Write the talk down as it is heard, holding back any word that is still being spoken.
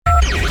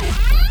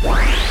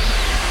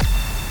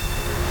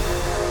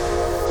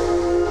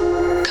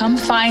Come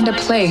find a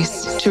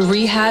place to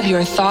rehab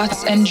your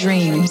thoughts and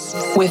dreams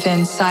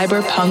within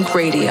Cyberpunk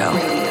Radio.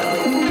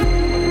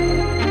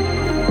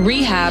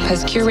 Rehab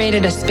has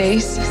curated a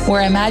space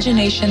where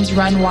imaginations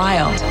run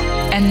wild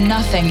and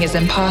nothing is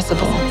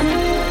impossible.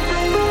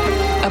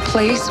 A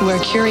place where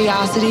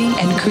curiosity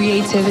and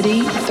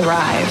creativity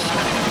thrive.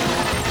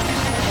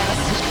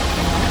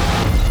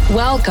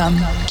 Welcome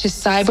to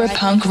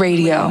Cyberpunk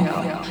Radio,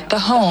 the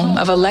home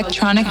of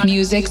electronic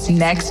music's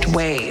next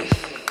wave.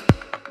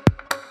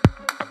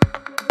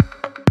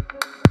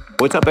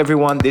 What's up,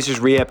 everyone? This is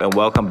Rehab, and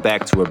welcome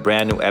back to a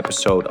brand new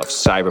episode of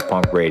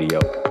Cyberpunk Radio.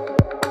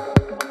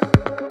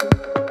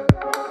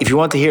 If you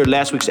want to hear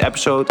last week's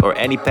episode or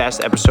any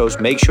past episodes,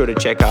 make sure to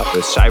check out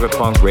the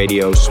Cyberpunk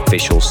Radio's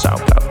official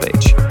SoundCloud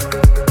page.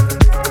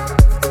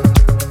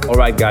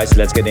 Alright guys,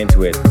 let's get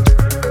into it.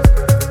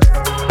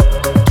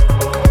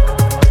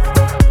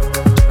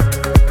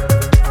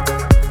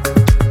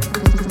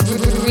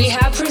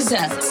 Rehab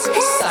presents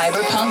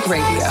Cyberpunk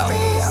Radio.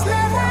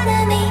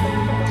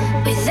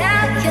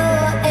 Without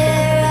your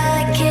air,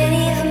 I can't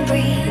even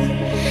breathe.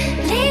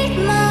 Lead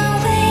my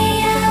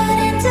way out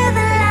into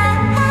the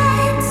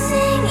light.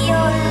 Sing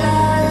your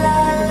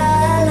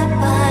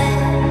lullaby.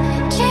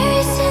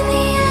 Cherries in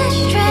the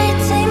ashtray,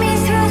 take me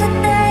through the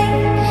day.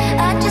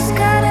 I just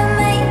gotta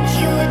make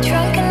you a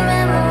drunken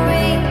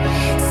memory.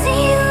 See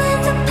you in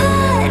the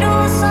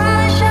puddles on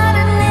my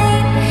Chardonnay.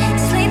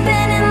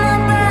 Sleeping in my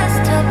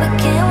bathtub, I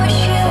can't wash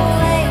you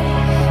away.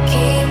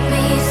 Keep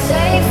me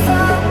safe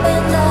up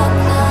in the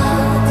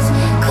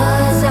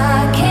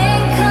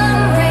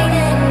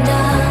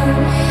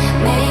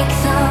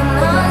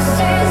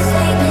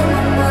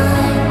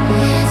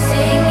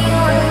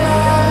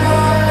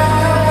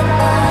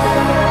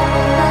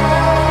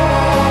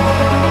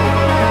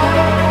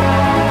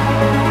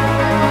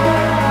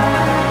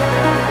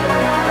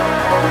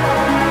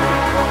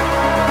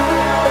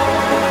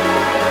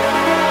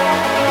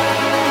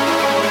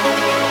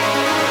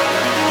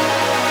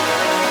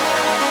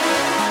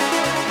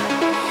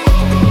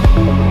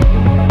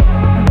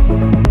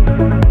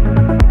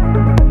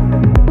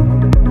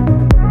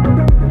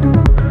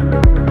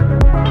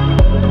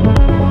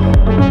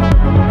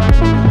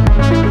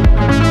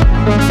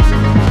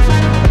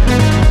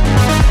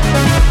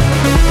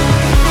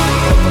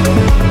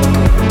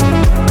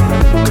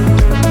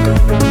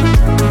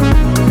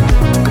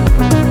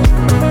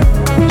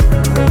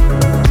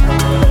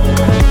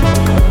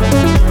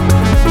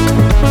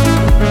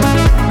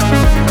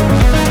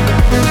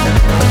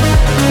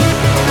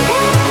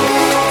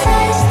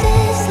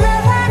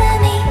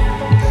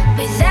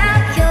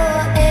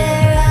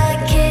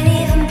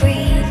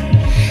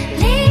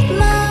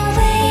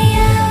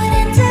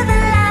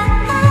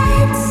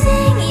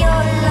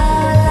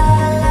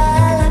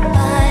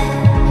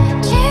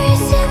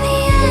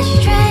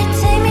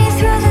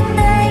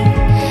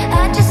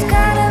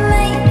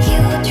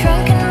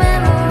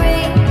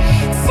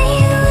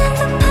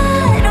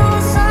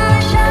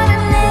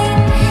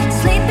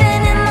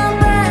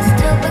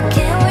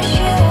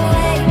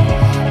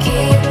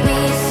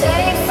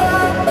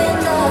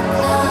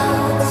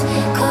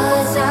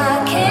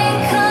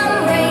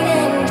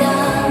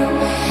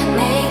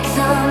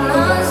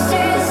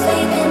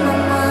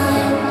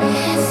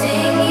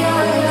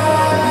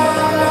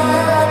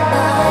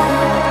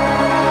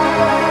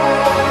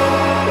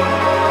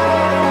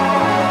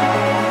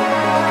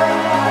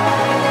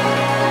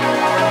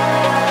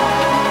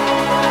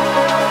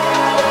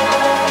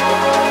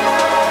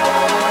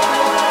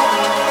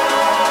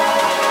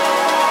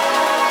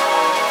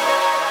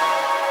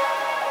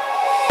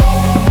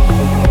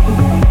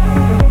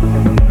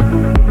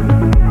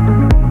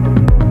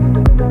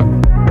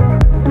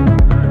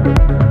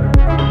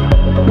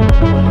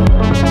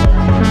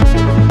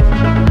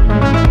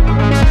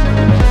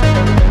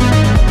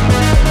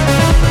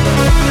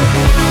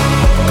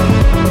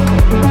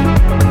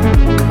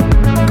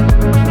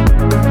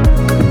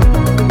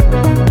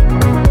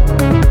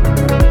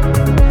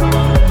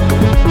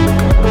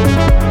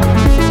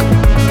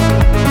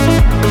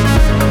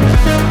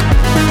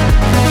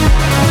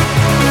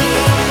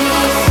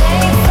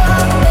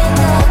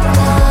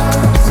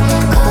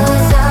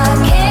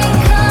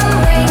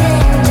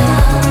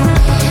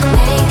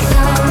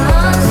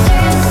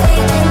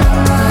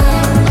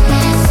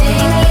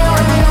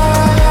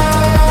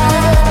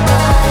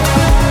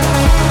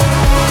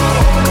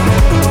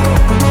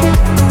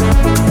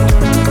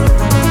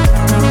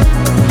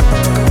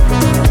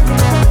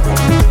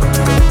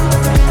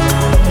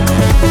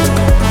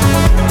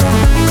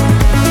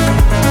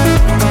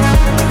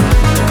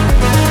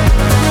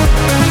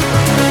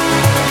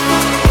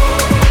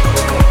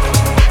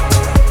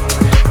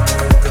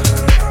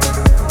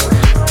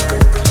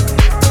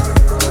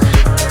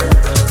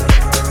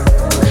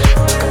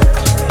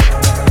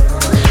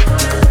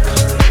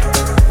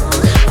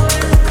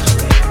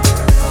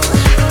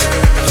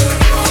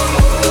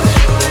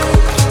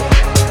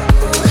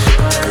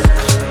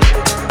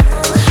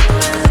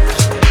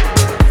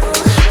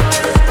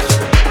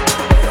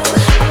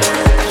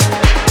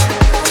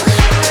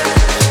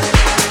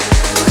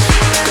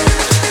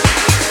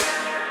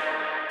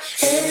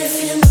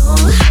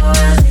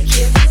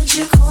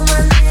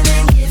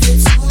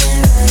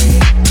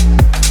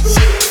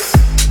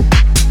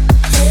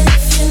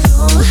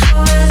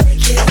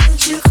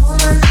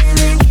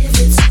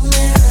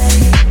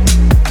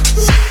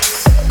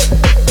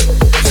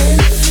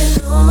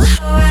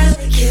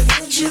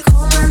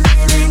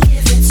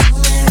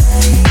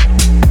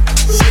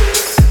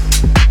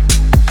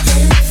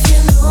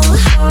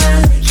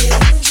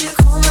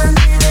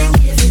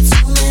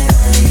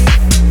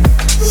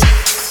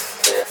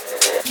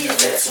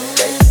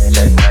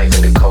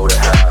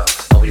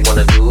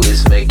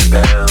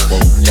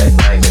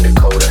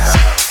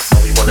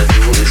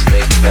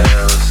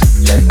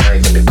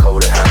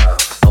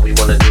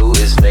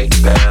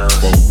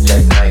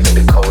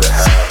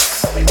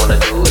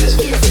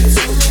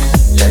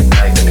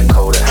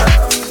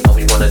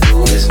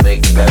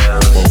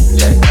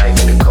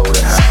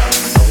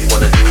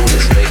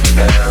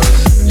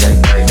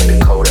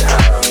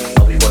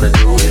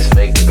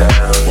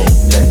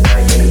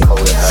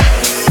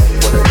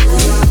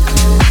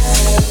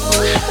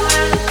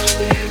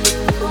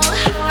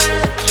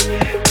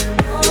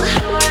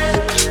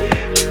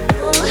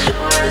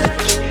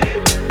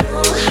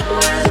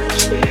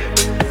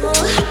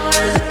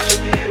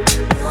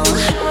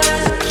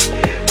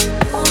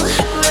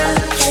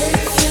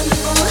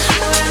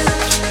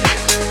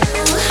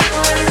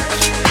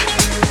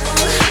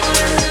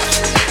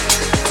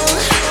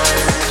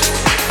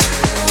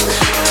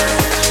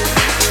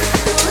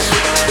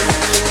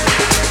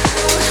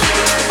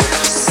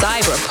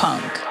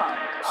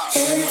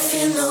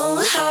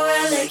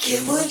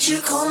would you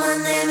call my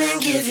name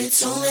and give it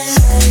to me?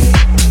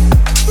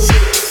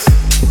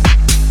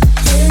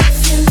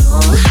 If you know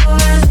how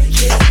I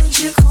like it, would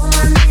you call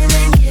my name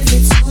and give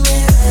it to me?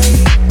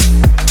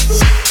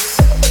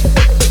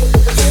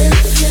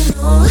 If you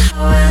know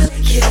how I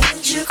like it,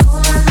 would you call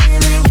my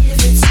name and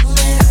give it to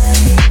me?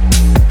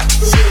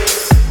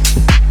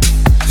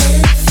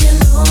 If you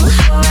know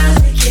how I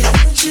like it,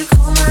 would you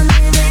call my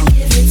name and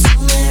give it to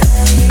me?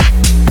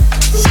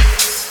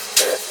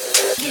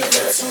 Give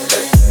it to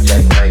me.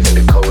 Jackknife in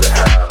the cold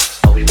house.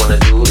 All we wanna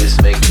do is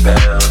make you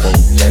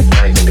bounce.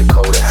 Jackknife in the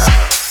cold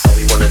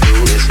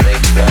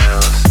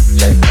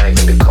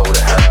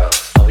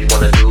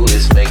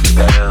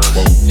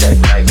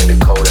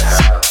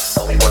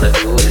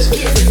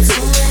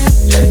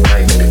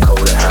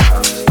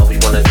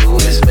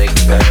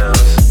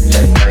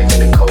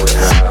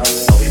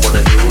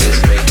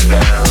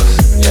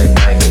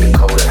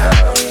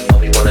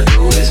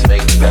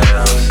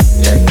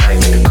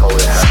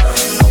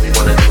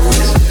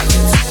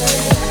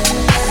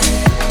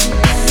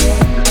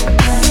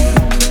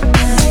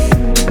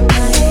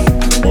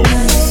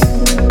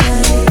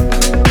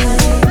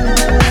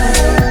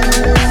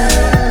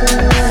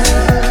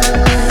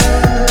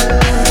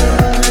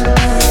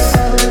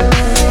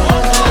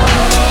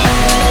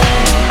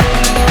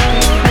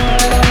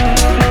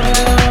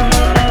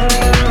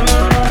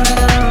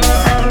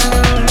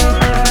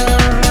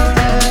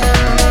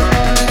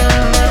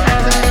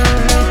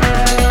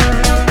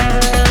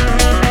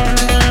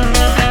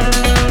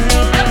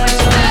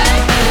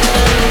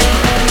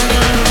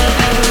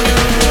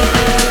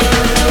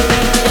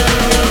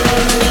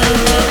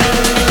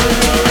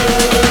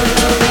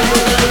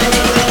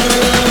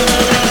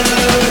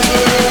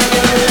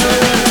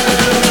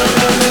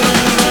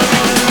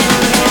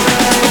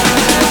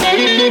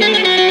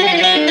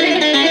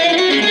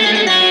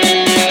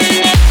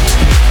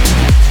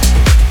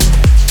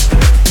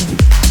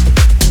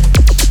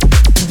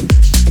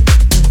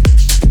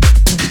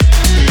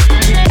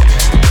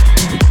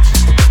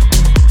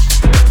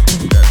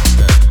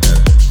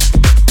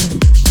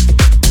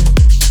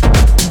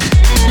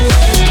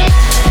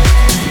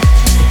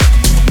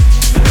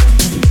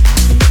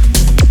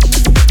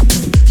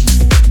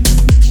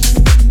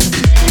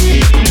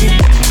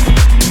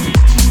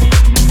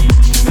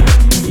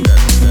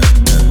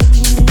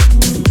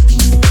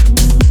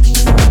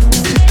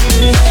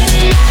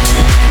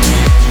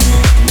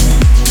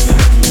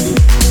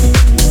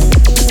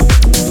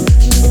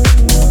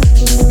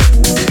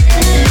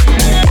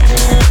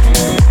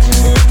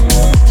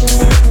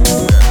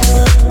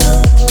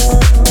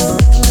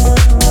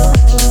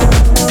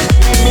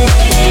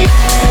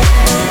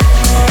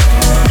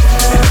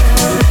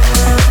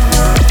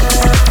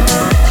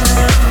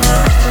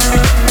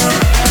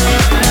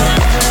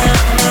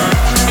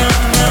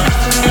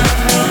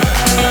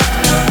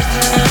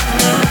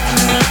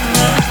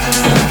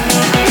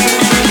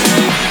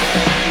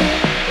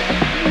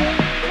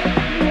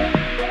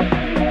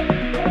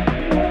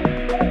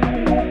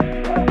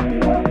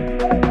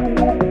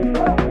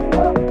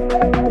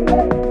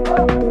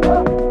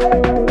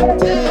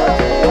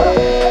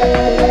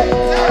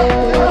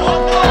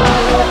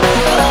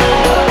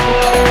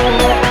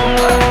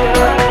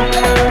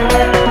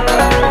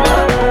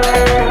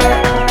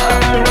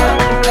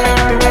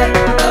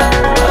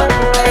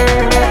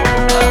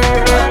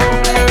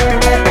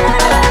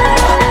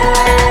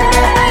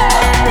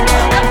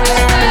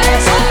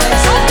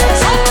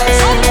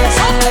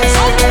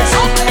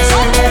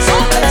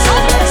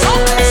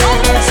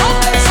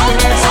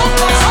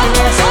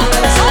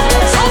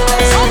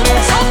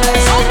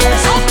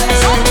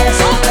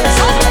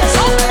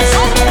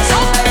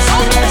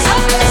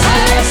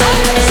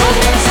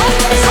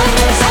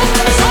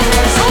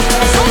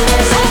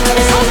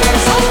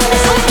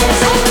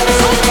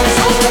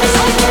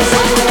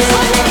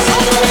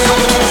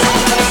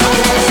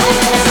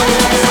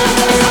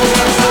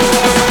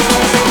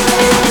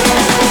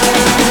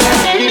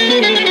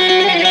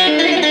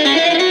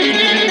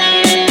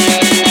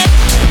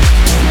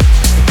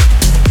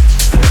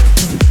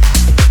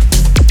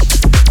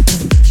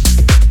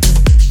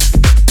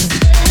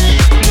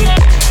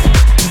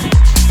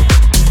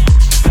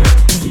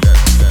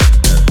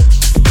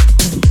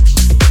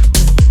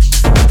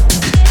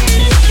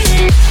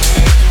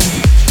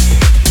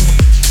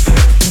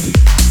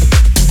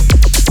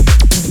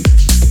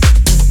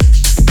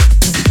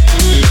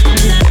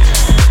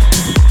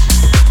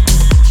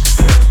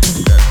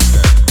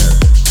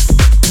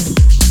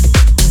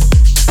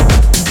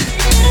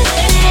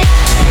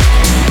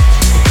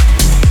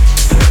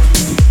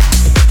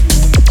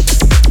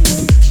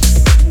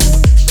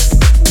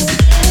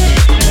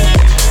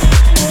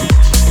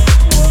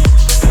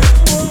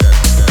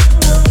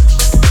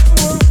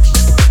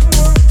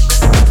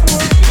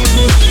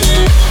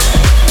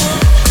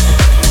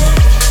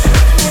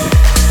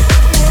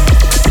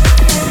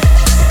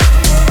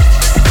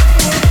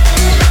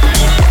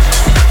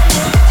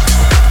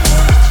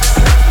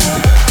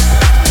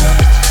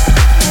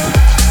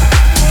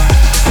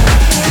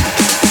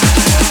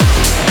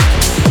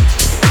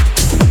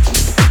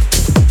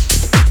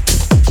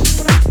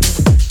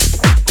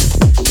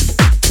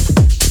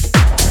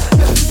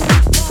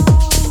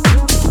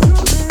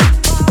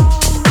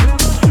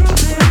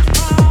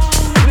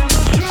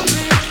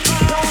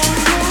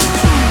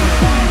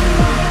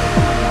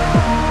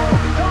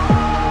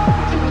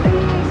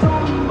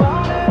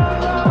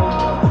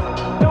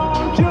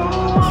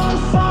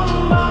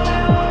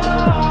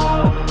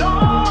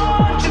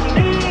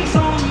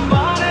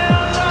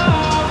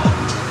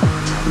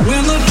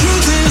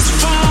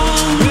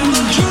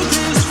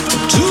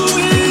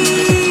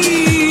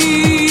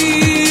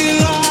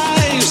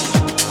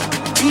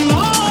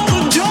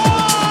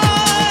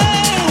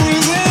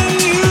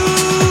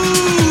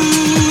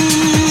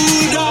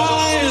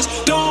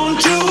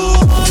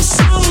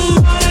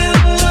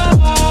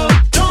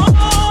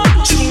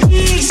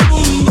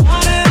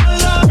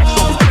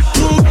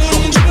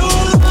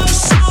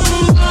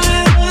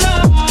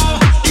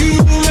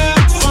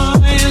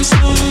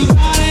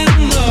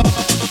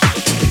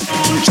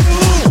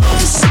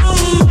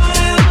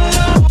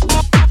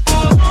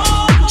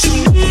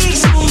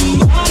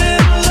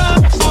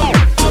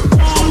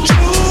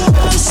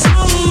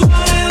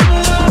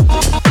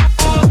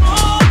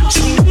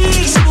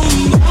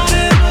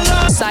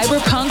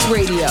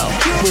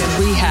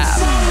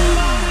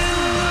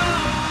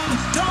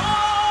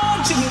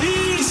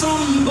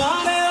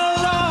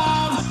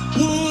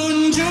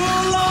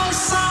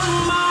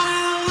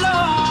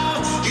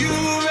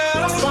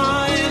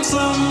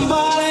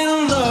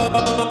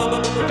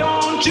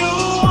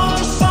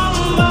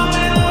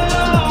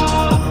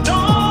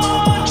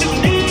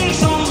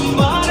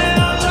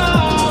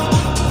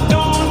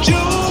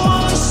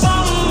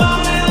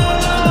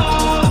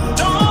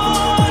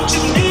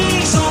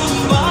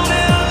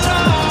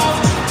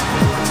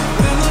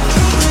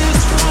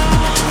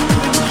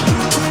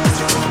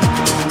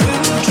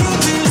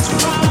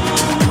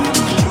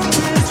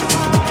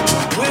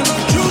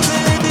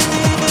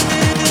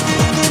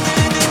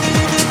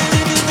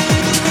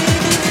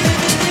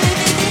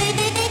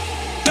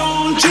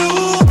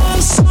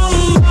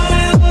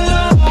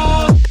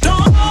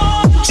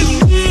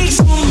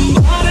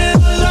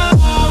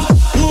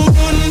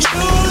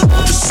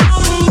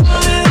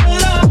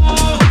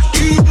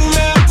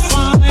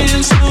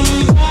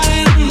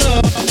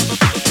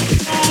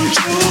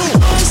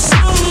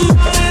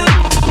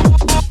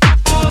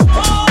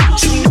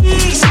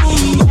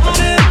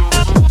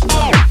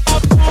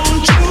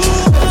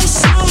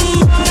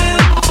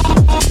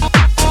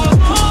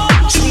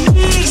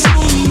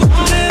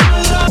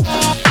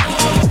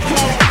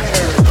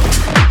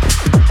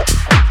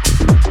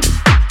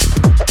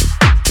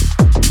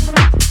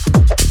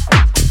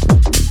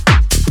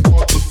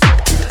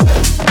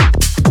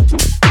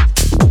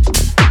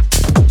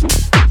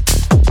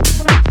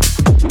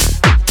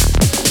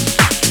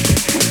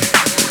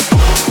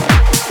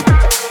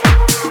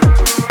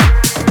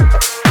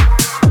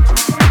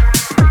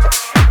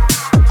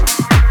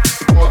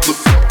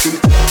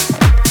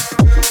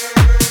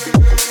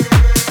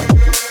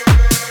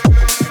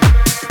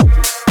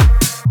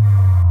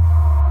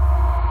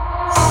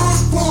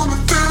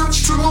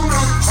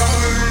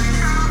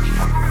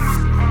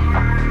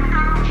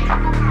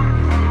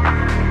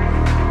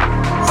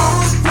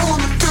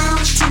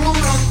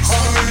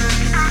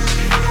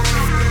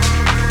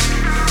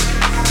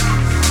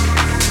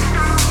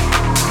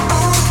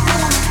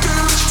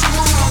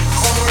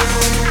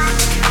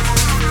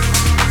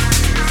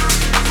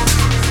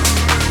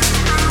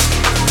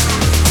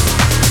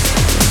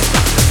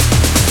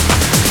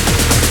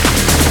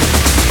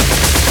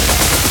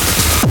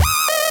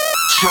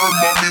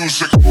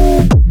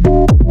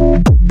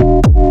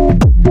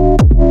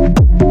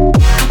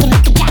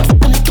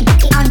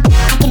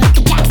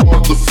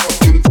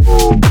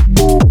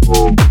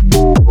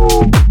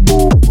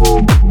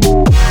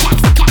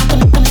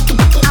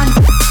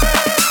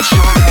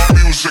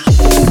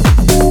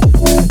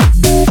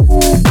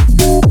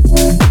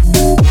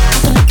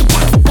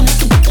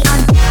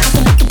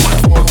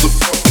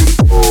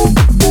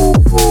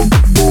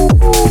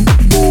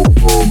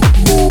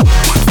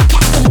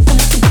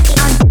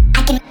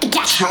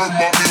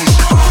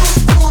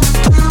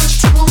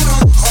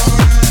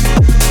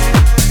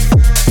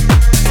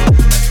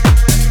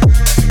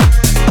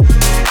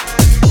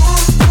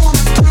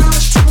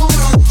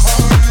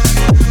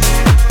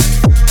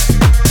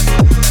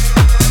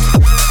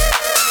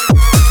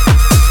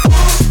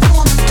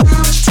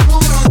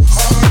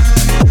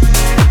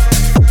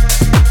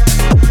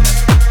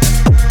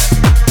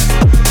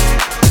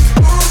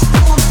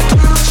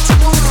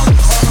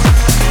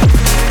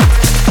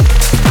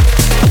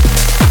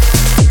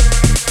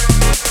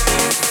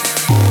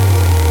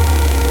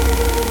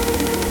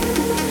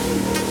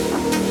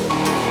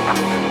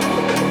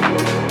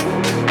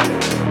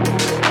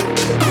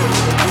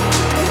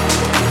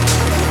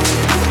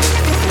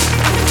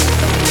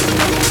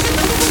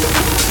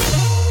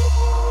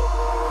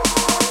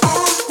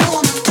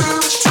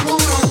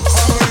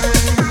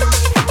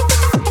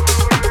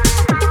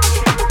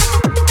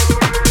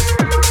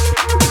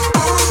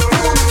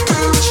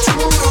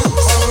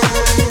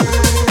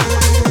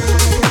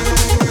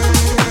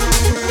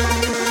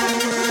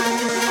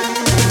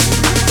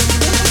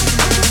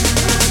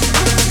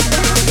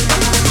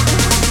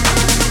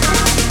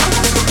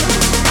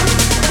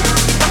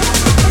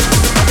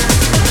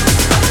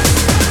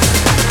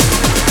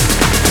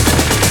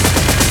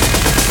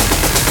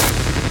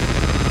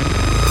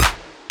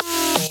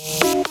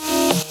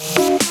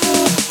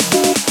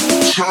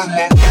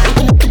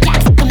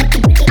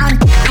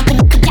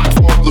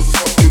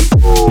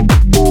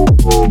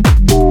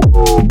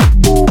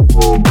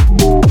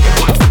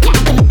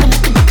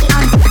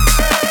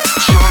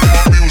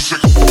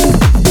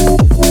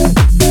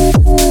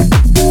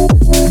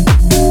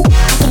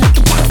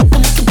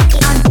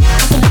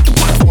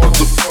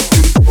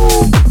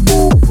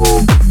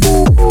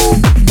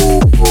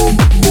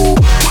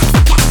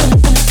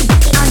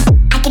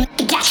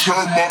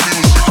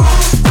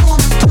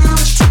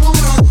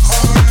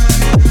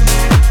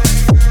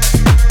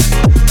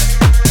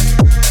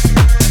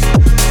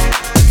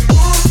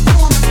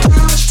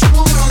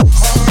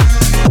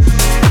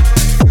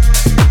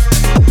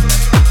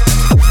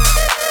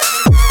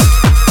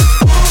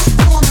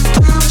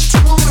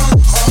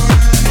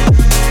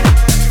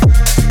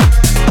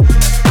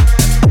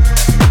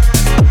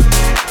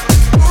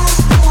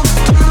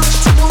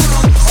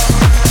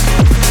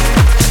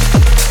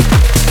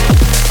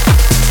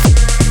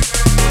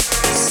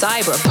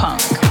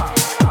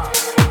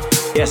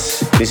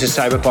This is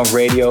Cyberpunk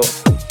Radio.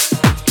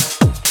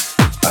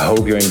 I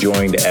hope you're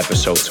enjoying the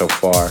episode so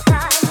far.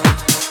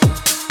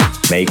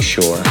 Make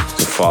sure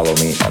to follow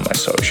me on my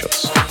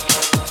socials.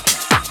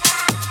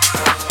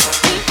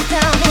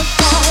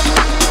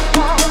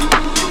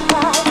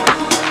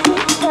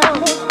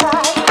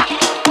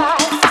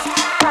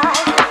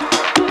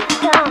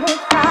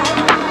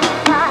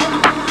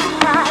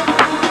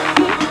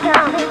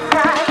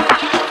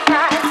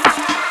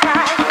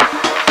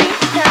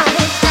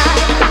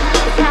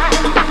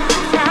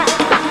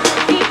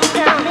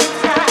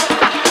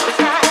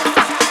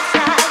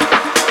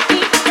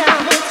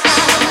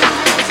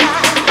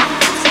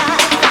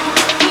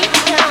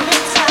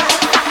 Time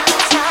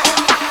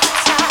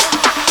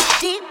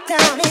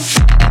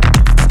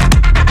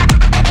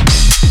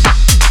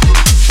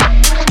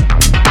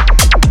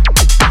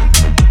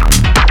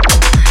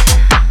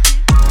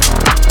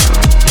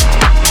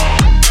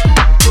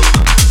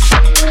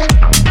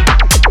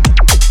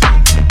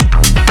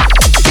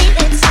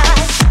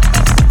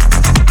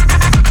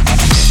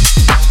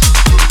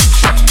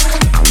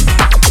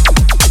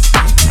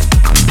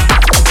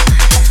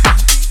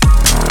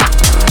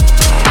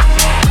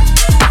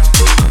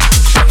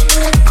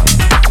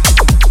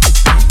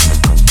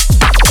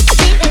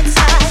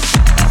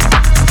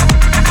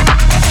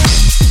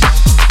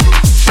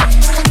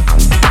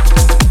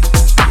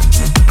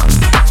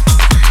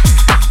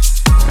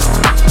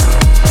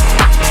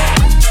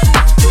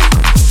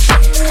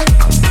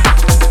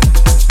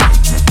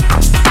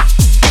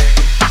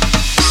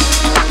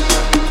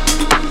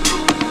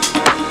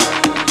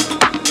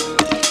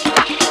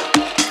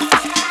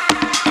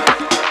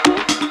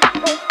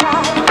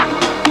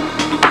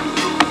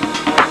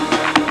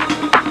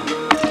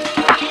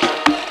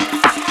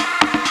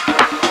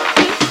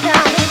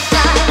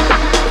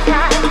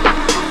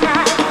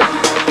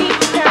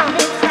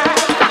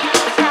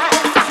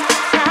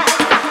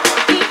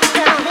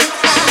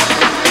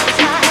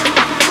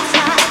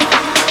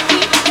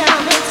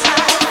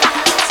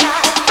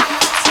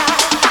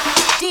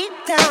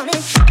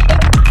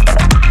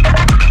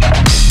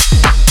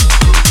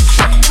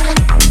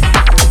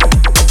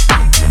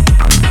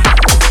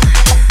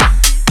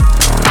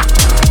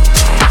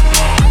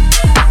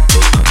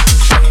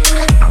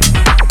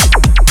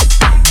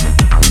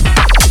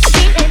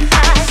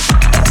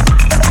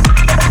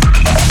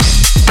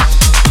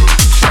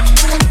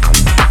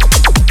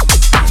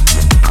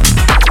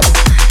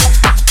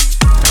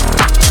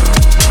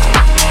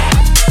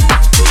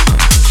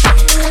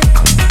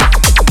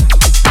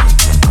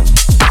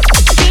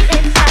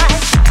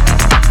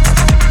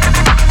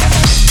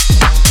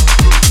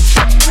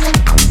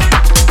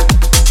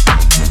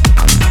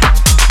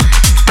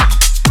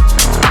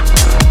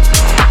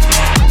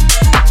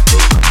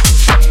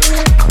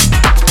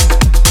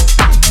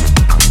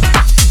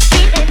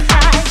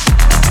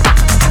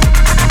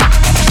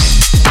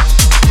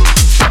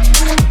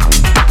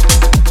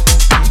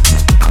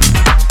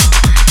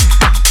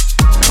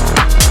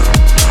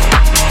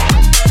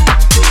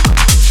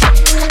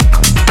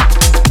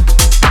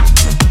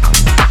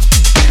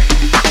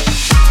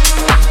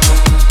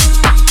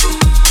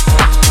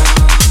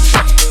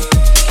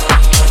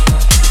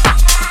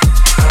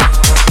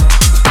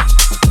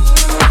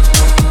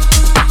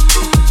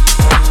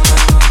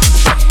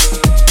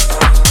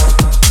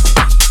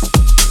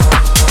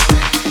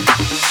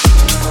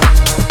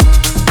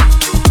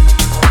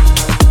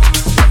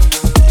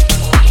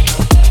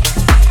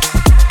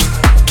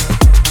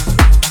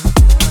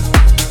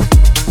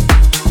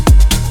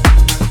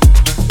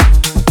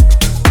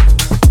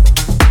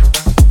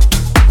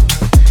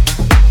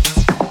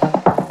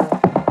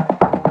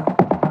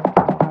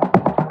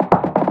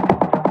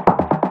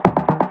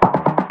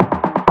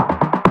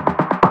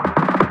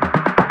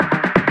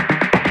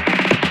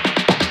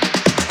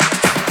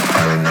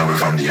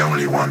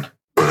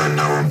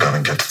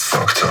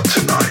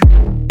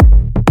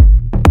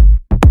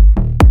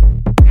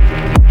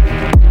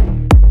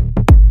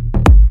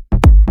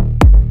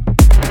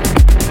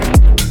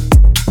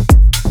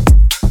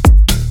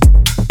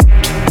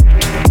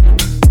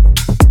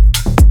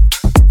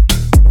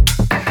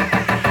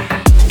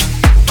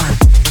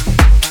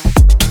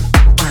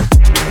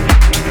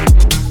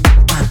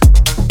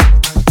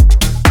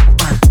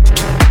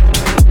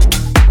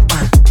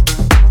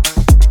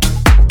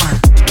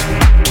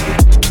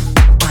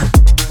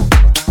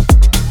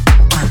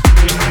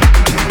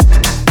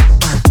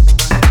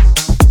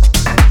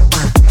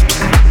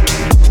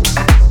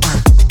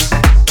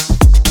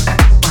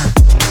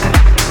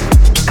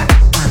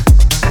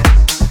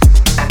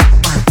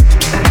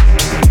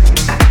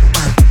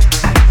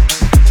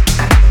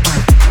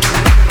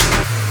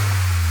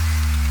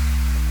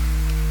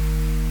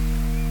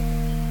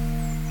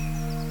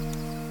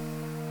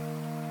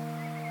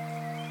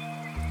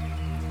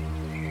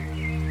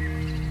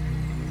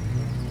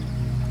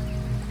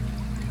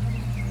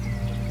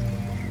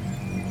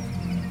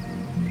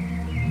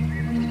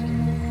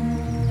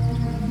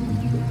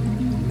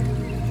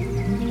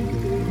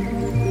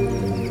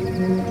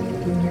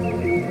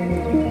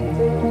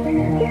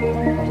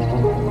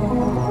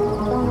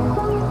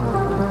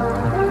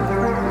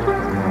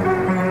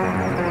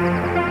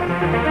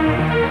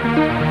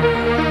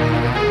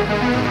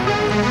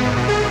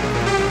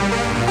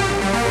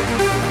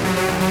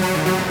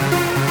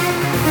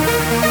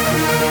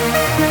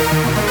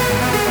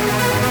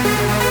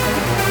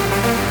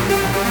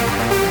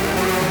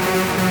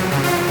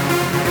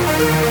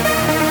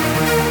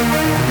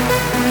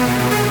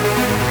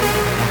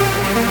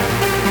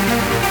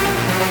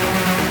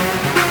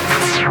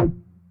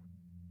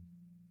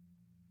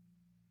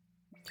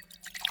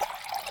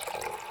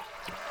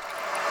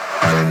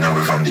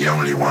know if I'm the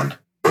only one,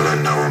 but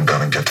I know I'm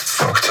gonna get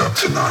fucked up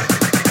tonight.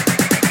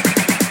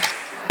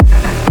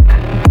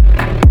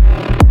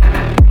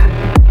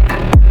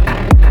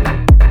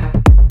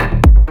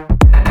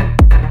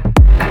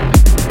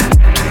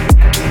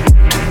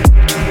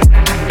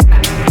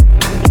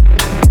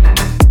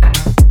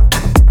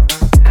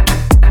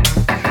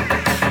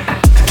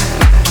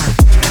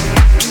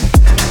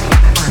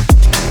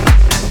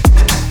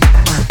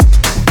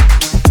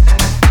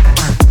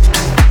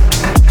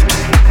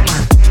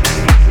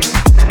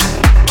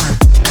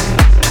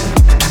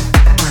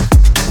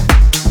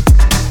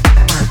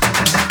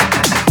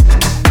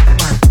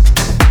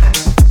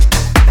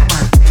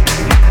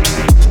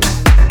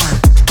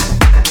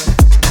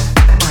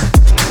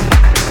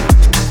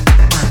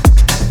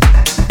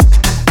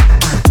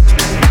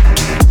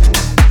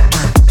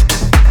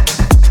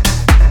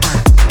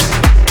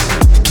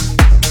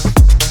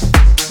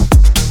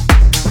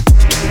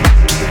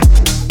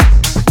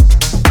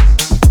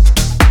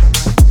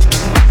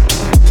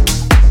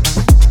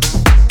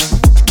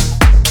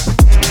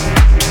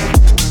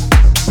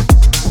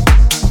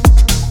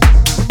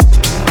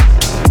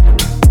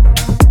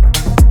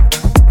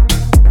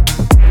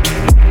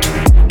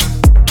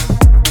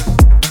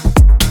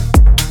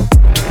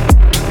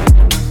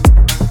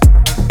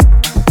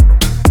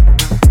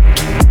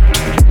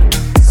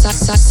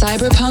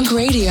 Cyberpunk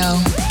Radio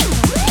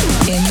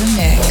in the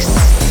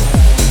mix.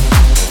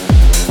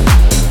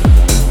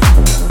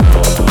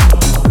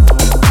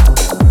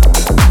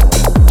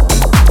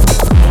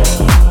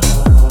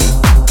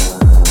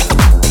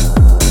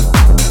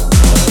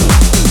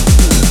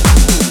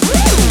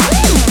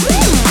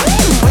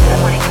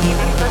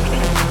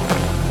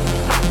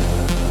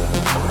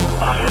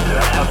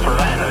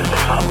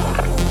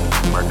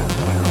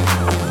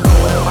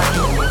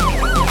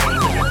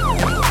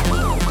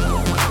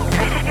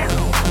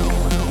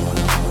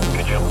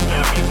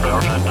 Could you put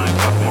on that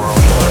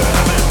 9.4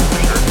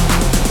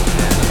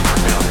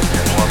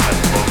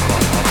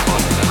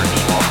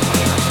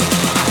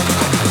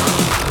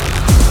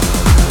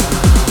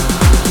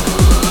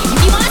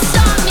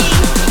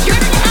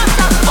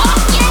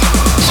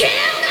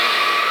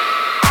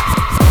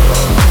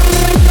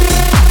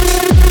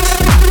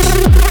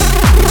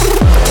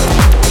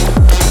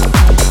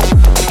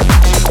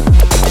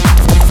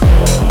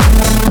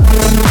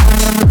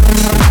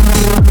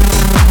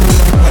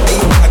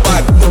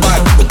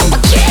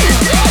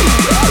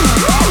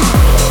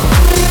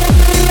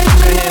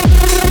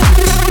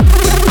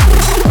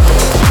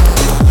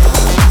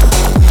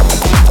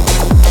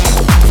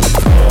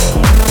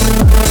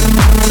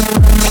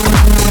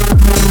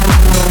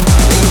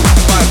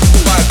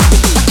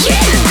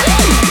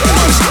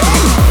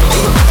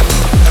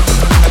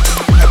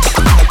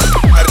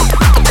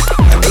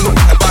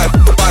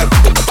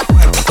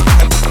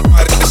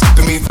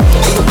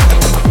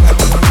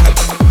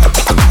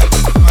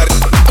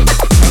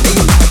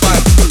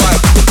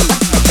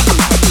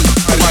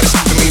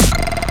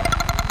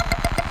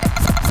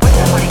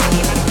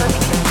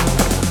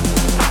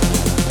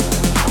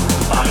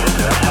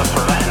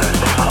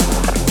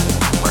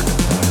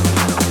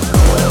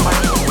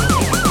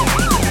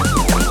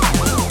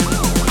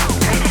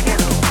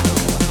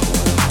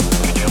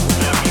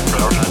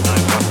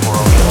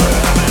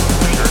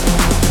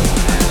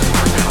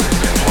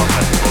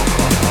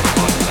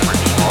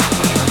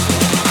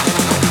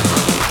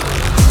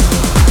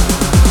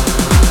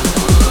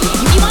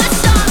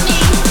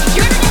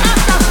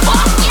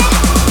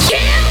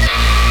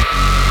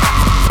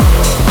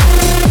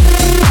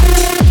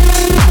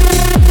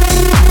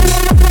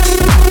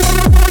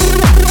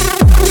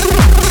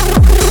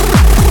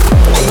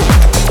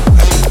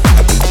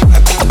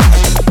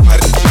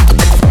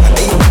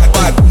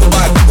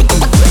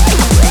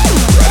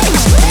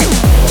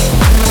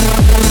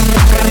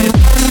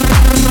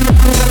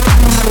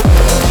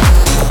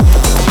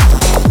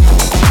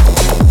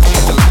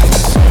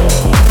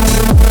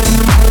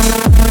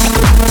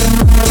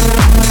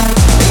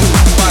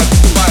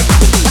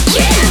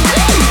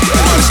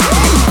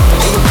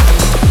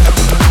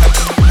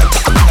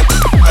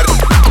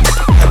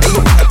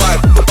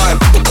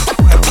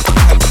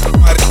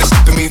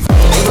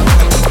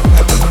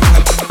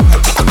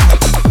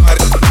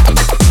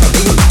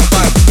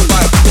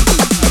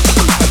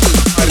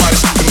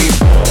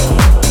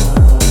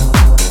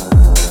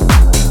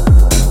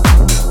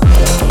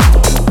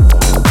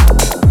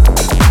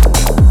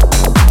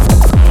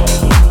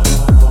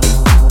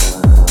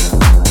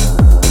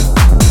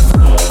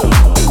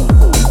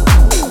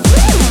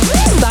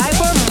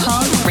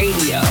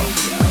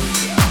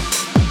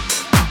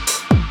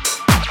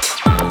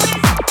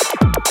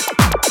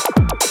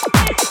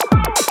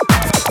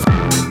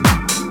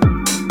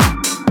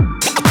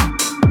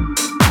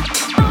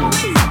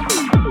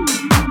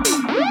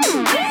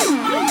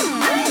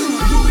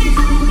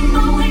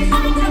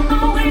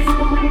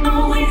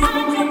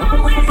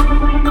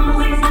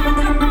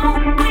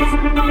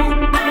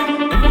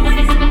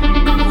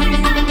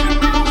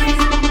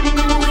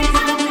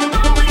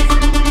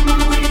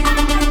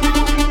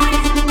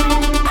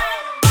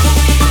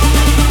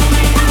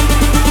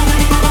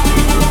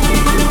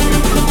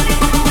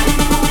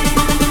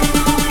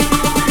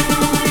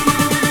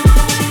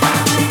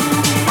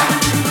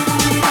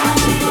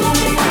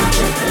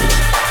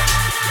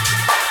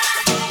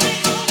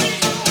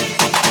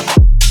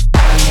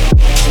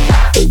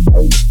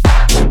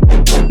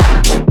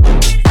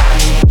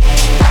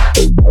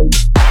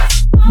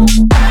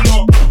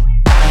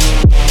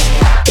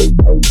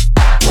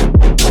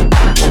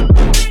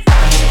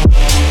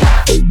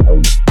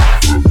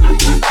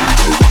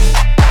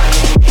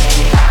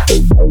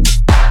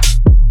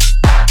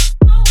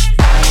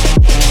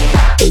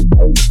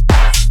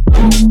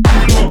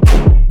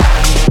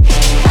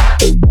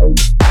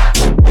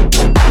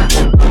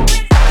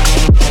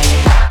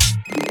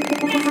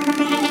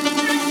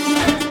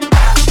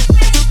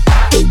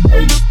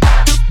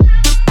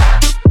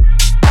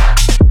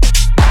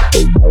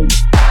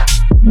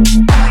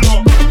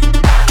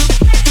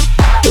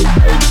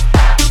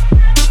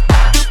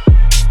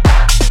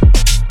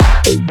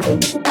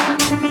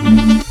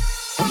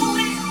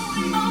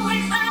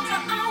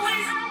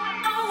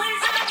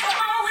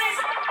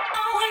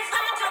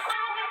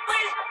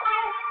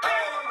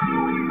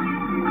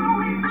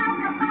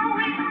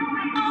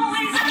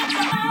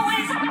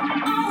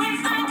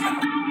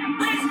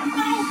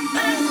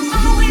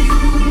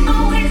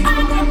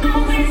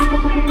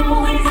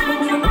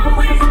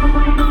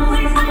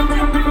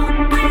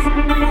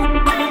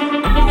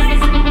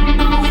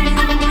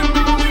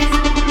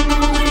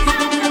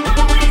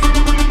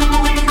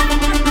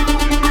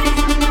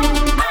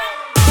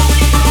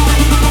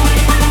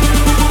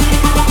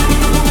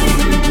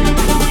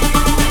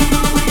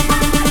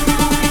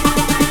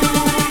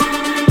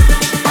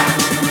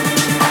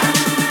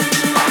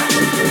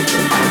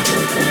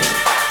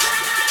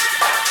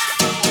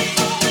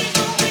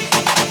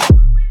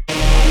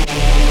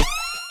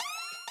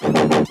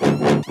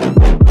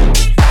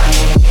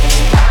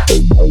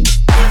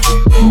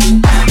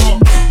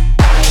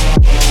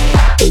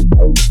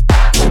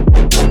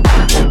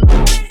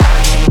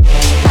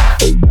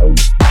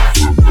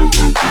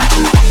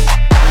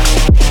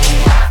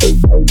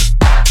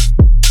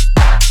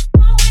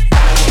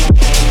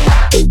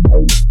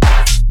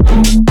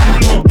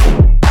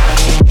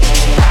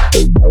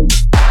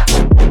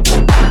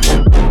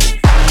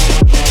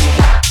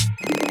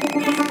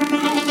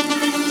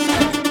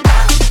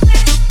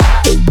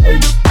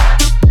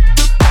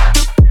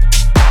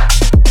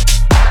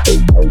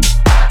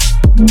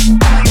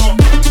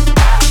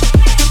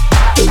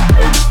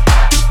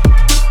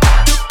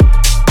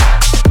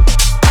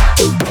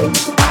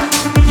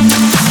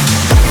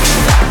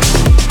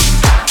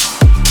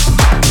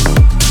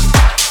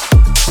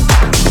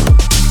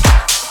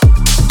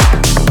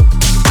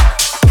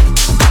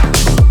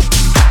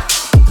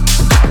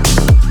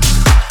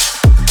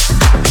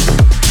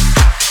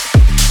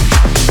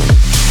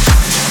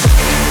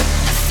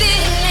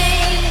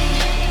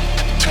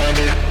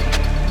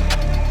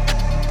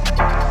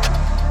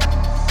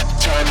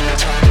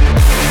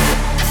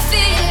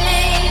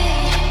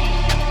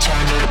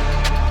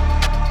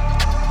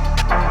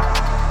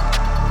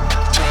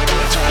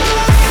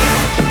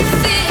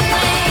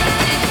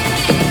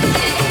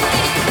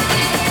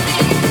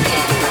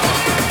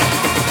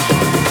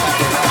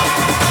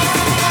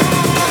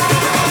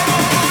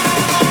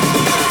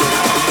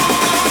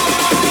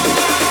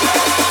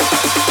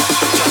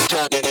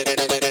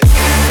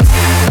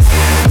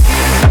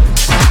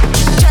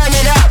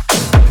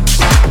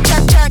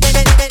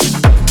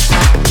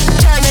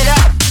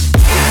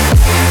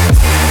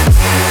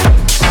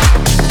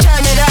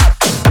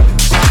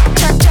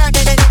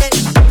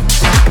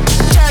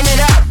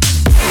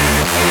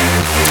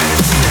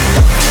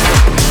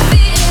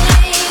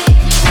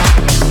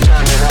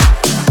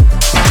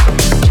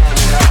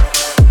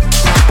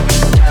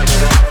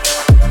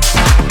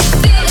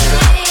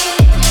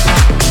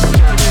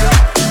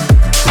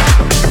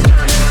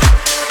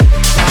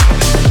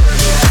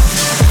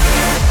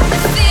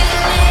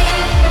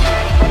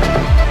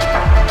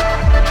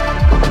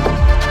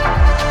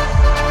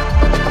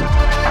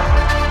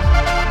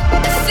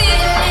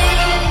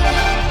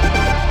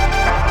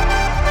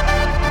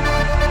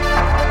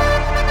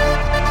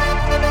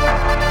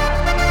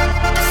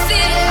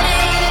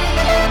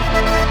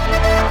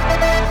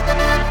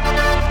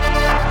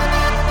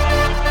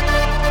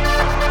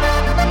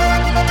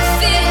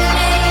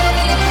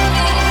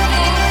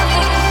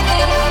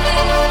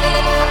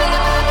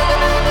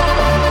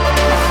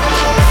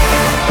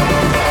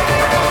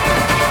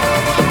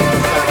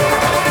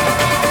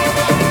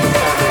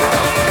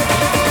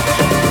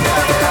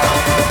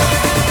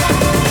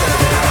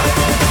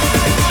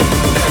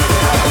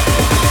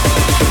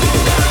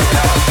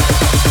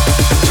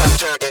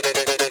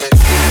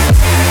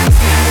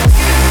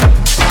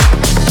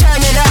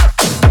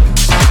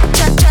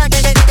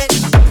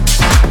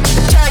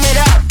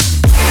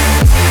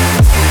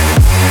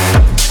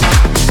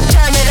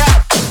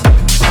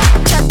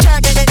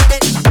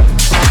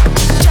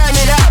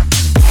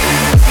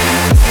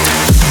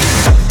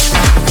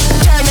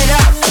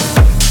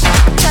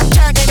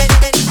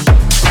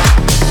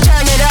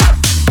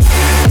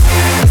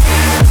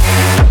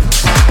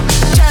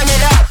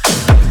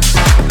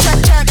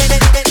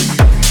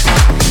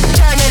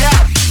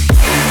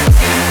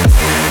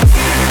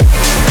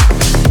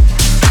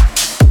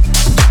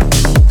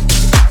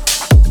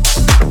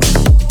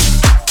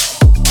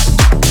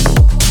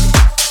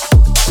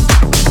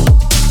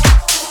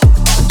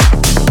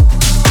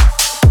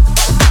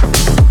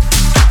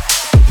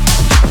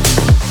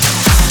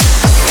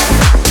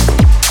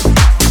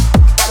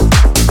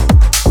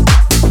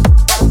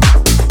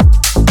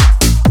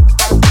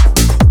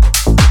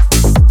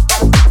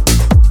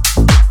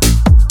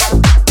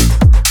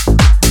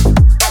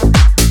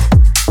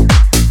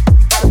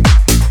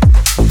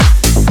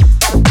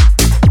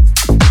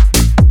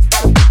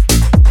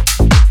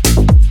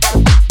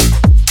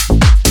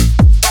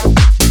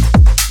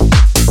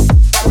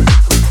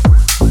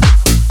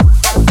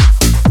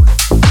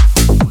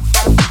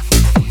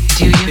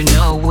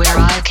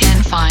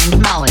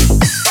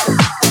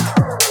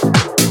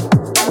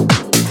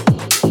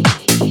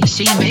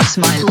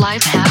 makes my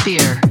life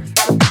happier,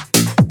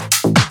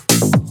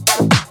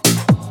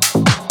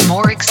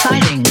 more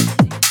exciting.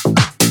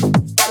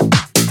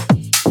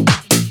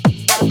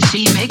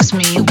 She makes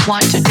me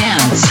want to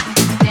dance,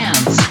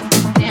 dance,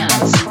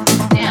 dance,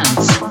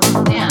 dance,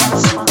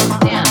 dance,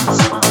 dance,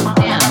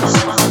 dance,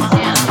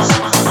 dance,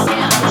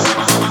 dance,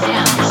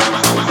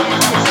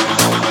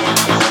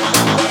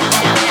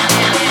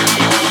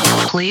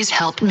 dance. Please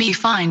help me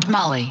find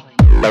Molly.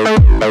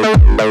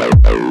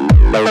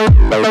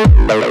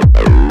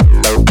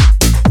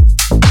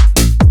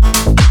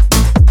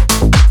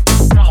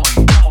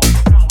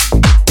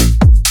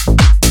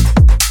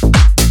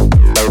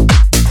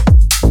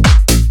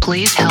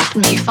 Please help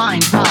me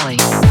find Molly.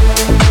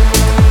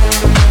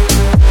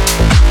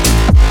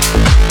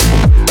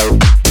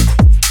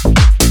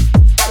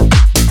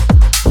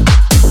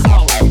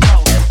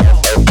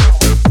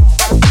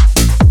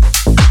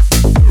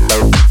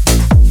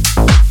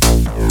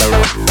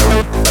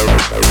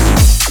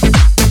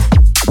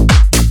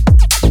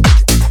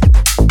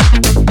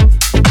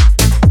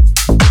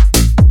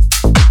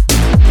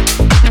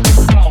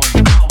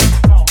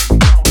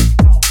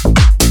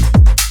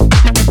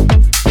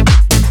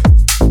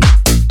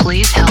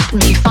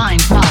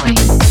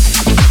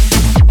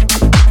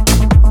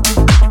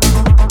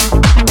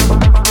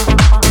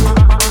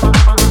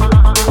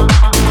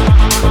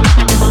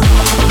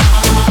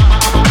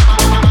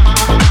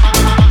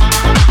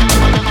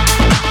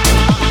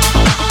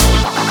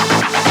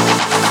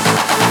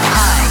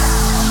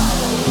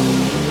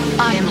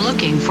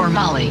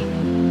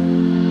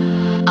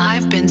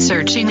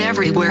 Searching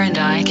everywhere and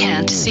I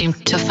can't seem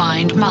to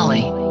find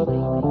Molly.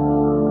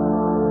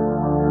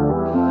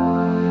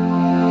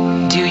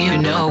 Do you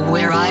know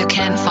where I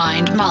can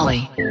find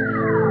Molly?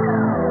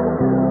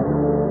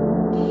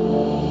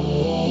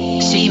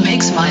 She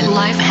makes my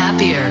life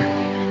happier,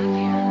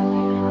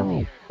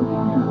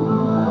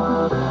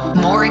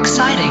 more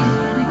exciting.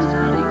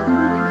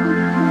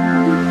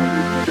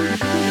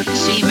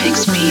 She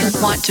makes me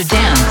want to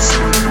dance,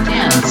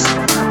 dance,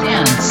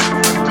 dance,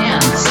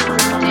 dance,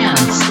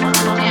 dance,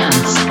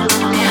 dance,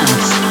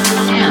 dance,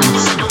 dance,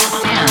 dance,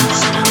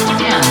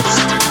 dance,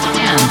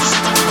 dance, dance,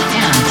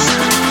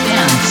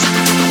 dance,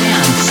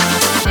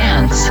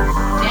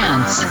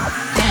 dance, dance,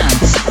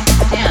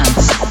 dance,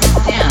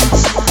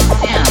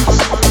 dance,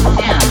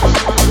 dance,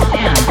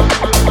 dance,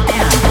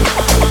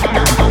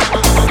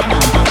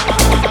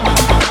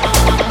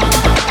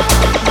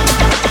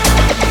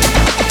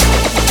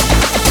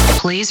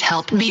 Please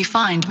help me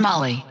find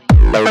Molly.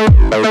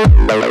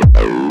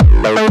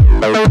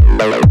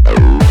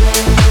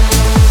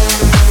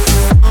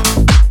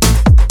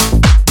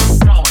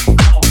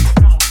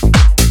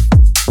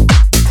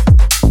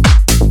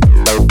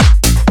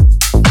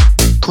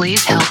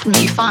 Please help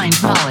me find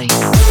Molly.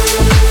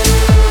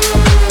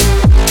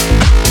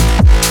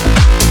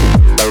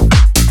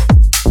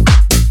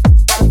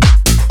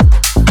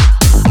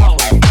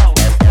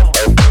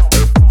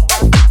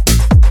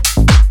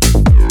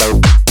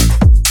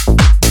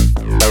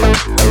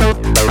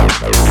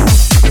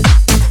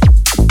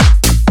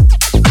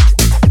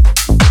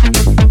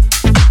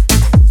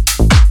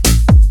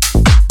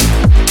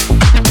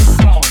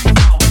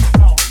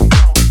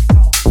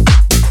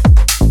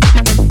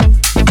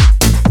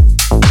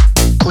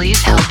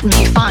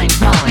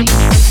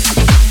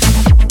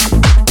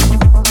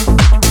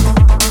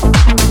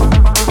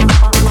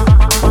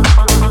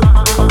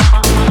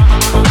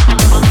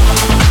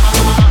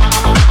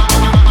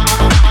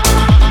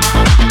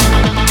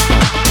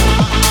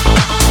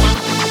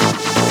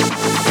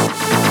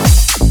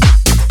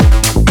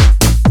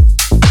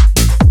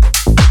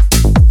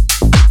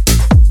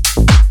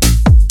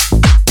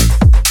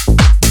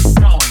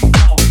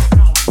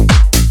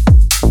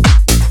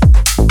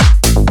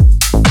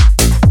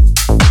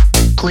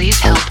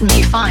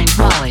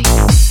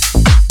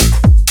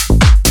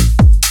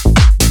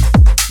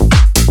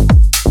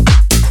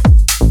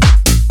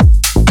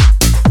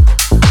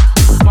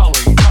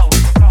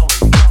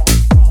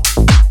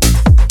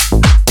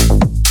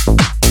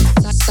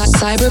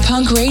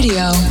 Cyberpunk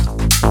Radio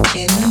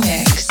in the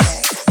mix.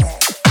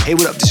 Hey,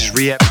 what up? This is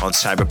Rehab on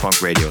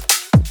Cyberpunk Radio.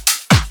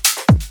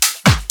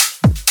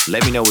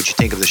 Let me know what you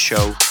think of the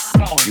show.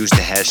 Use the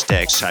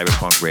hashtag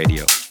Cyberpunk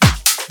Radio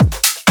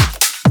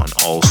on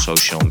all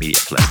social media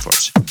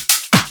platforms.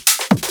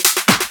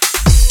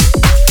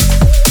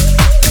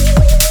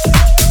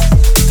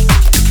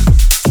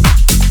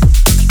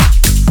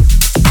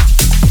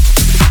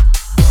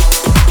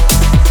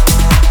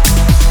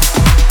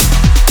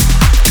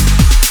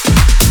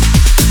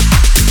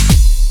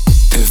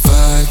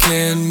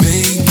 Can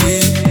make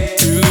it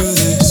through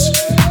this,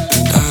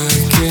 and I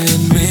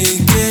can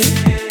make it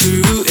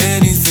through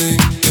anything.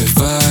 If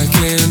I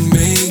can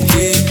make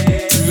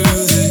it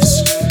through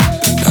this,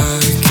 and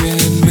I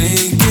can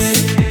make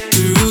it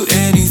through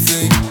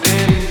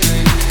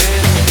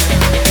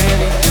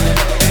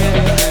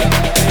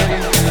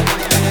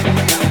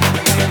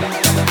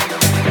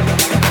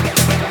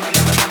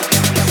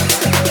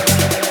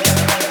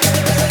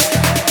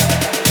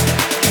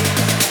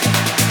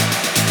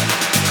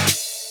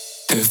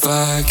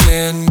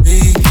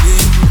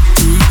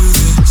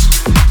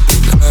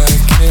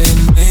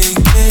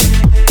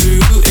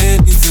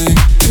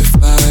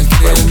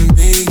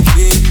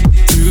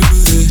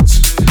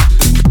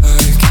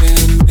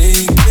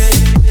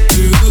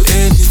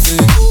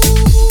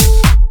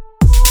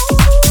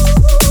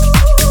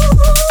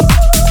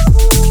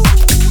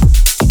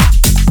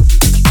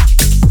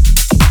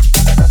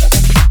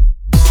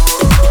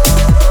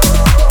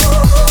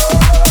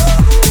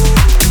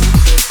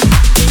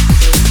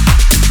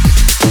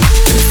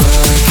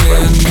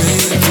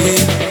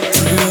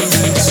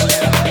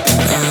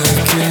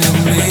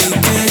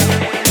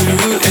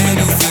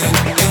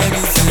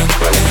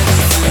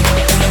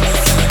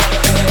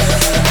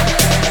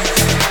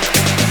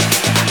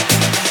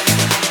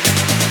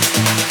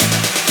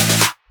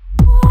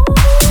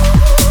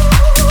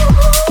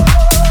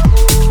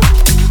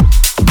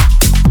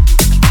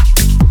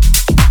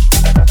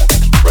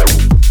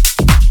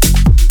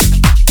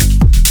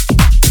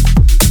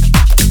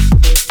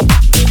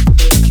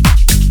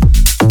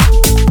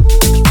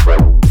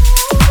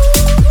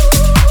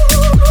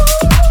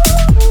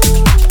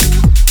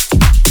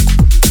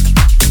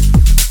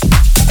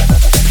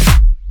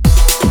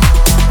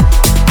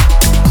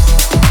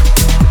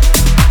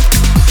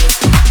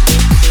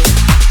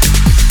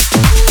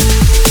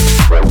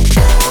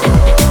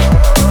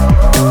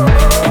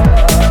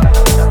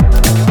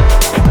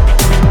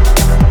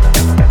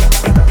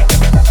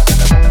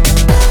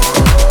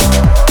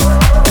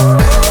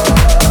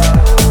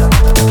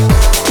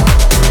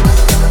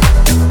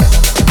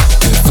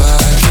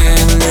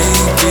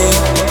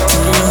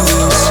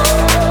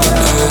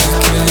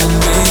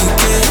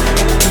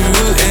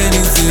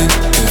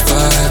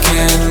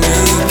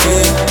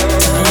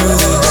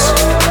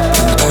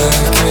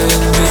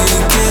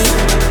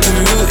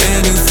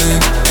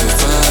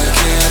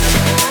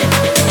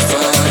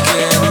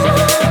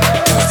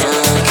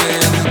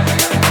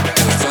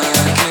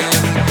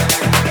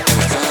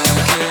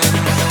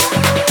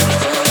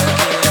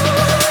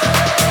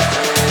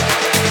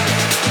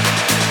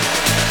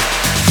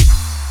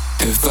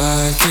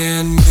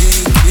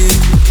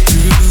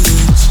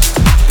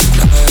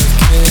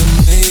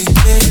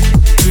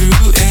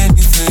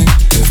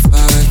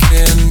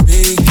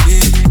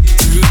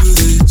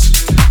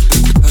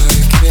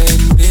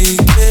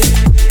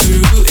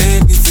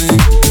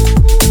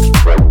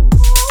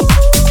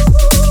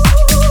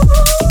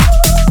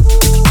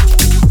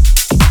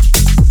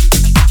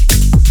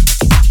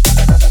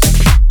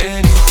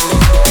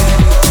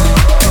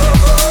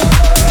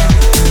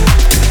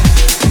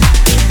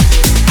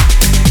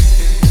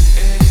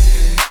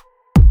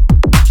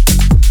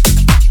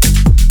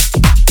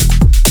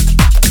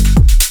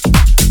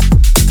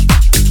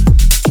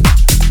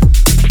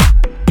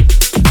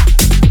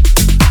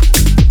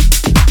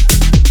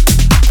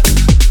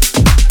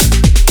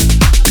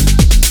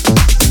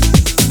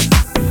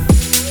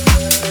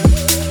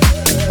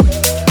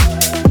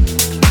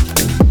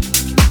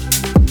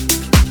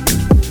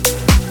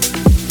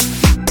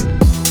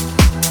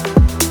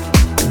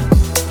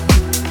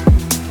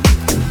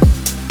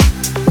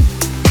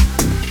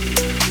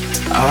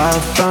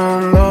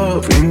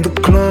in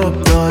the club,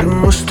 thought it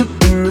must have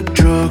been the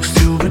drugs.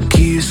 Till the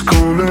keys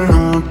coming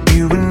up,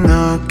 you were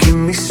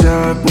knocking me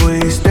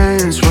sideways.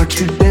 Dance, watch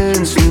you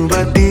dance, knew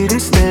I didn't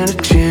stand a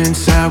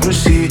chance. I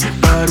was hit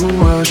by the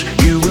rush,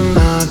 you were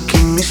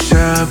knocking me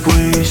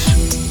sideways.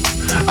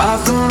 I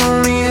thought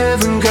only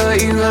heaven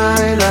got you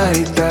high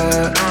like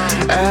that.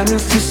 And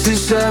if this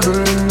is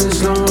heaven, then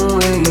there's no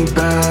way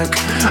back.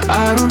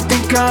 I don't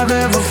think I've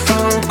ever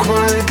felt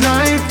quite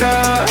like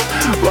that,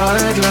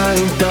 quite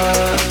like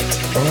that.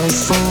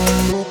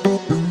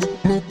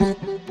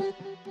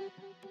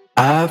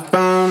 I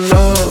found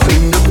love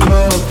in the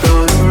club,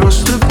 thought it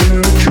must have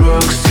been the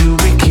drugs. Till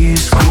we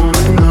keys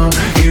coming up,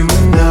 you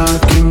were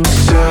knocking me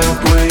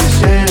sideways.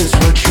 Dance,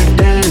 watch you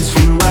dance,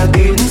 knew I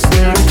didn't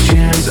stand a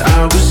chance.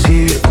 I was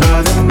hit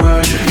by the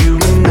rush, you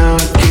were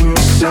knocking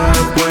me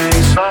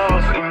sideways.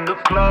 Love in the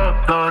club,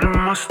 thought it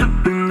must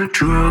have been the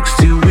drugs.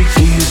 Till we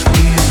keys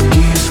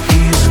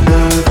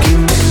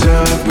knocking me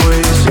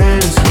sideways.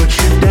 Dance, watch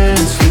you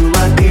dance, knew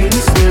I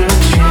didn't stand a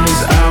chance.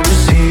 I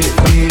was hit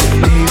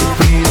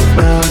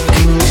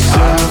knocking me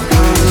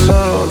sideways.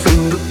 Love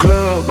in the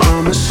club,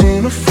 I'm a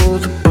sinner for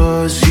the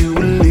buzz. You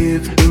were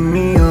lifting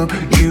me up,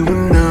 you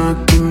were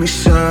knocking me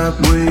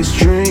sideways.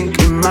 Drink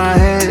in my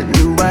head,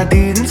 knew I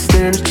didn't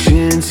stand a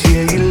chance.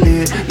 Yeah, you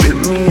lit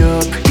me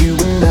up, you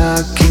were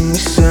knocking me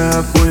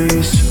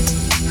sideways.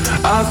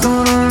 I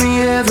thought only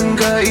heaven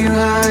got you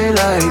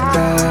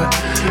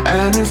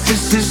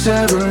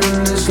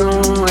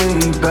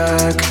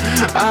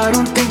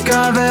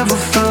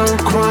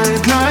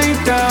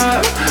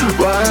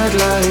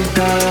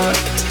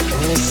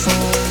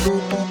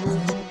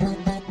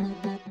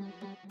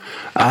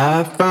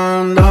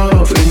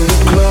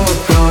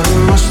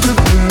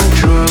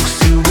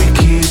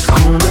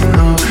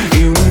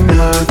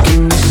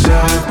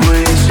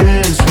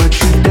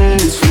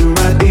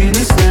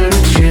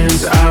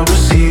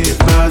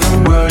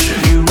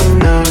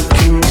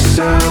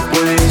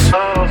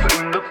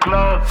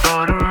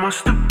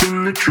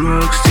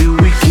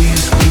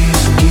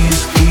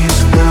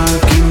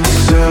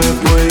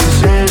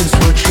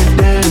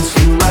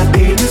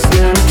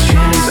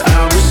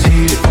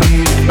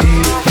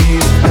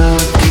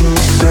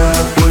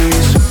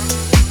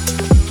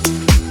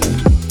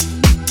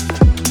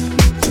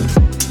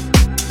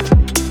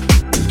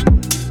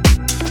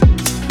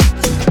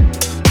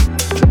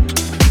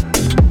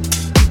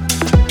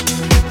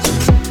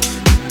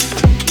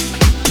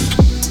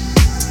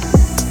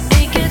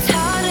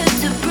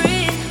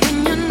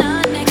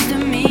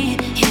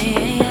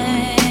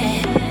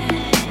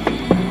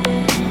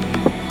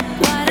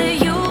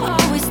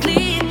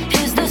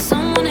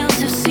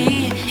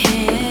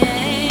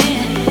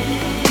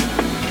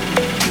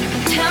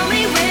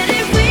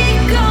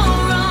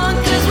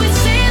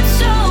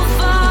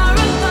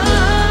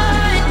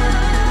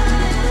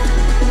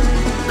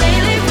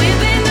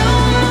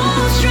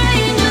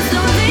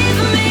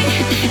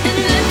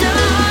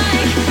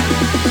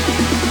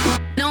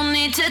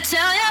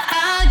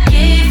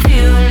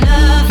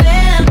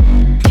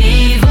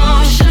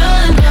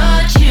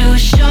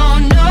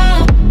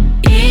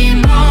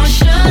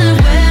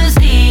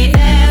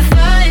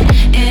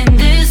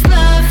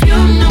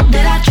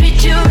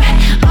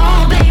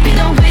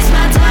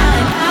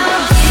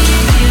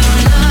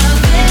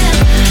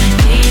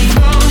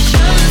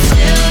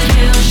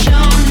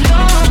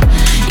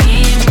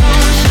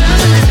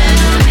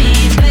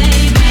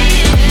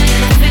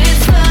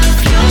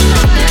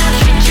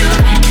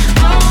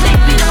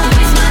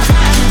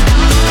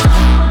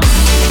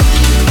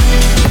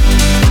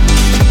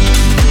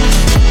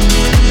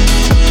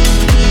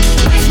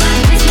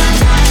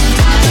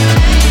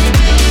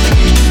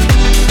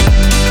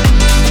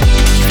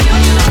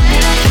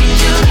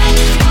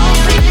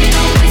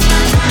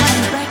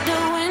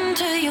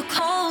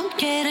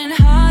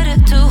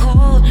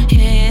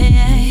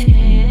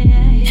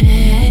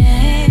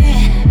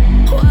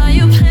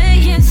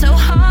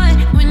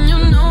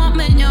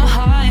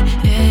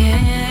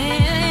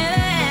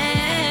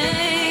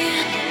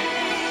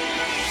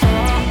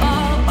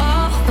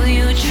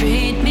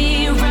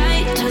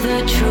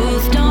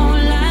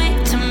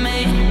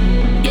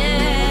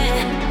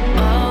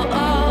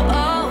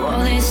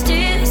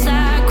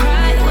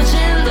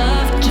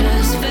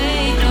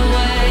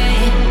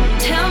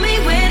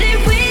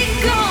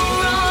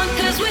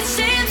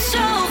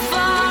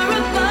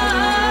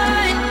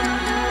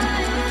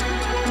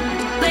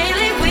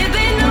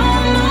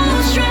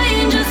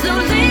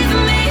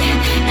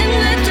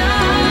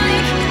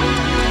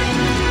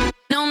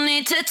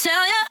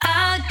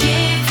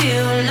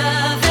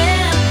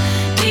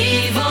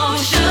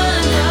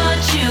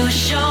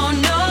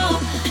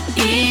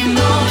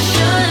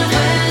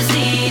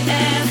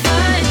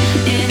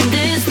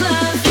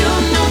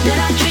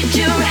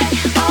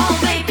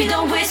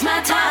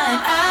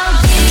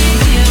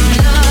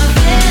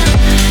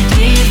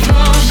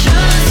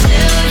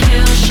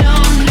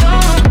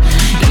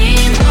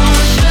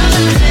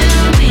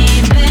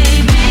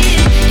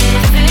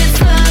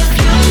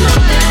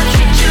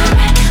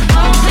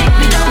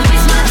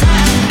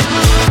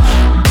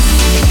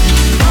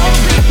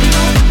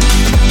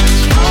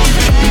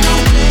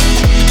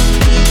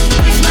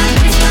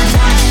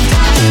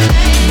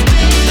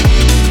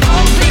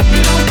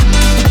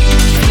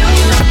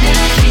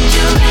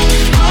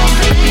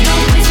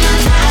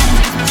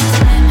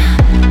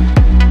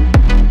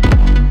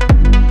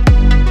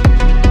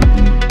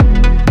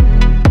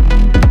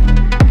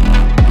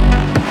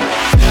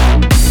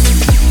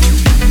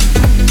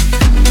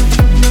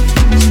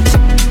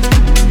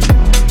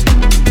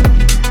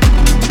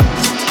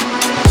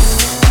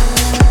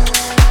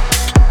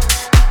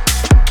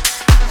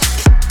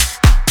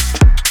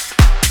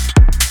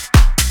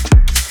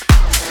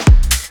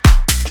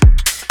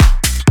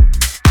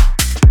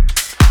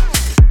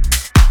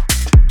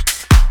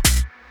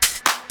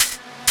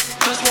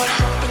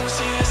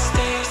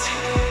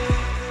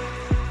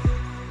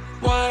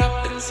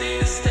happens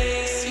here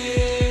stays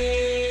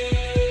here.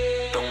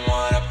 Then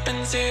what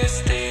happens here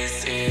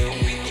stays here.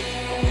 We do.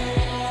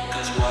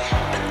 Cause what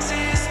happens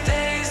here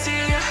stays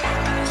here.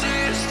 Happens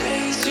here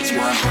stays here. Cause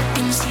what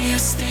happens here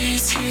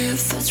stays here.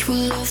 That's what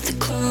love the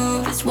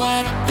club. It's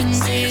what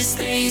happens here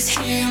stays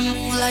here.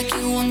 Move like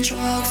you on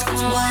drugs.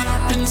 Cause what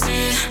happens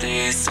here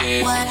stays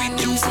here. What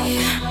happens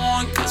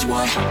here. Cause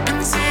what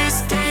happens here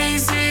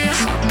stays here.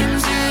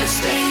 Happens here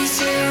stays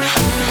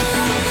here.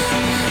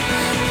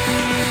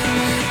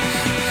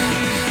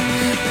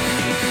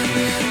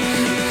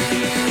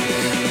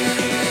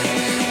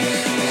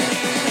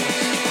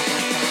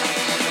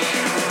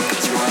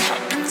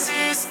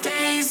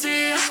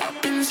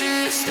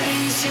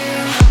 Stays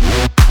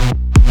here.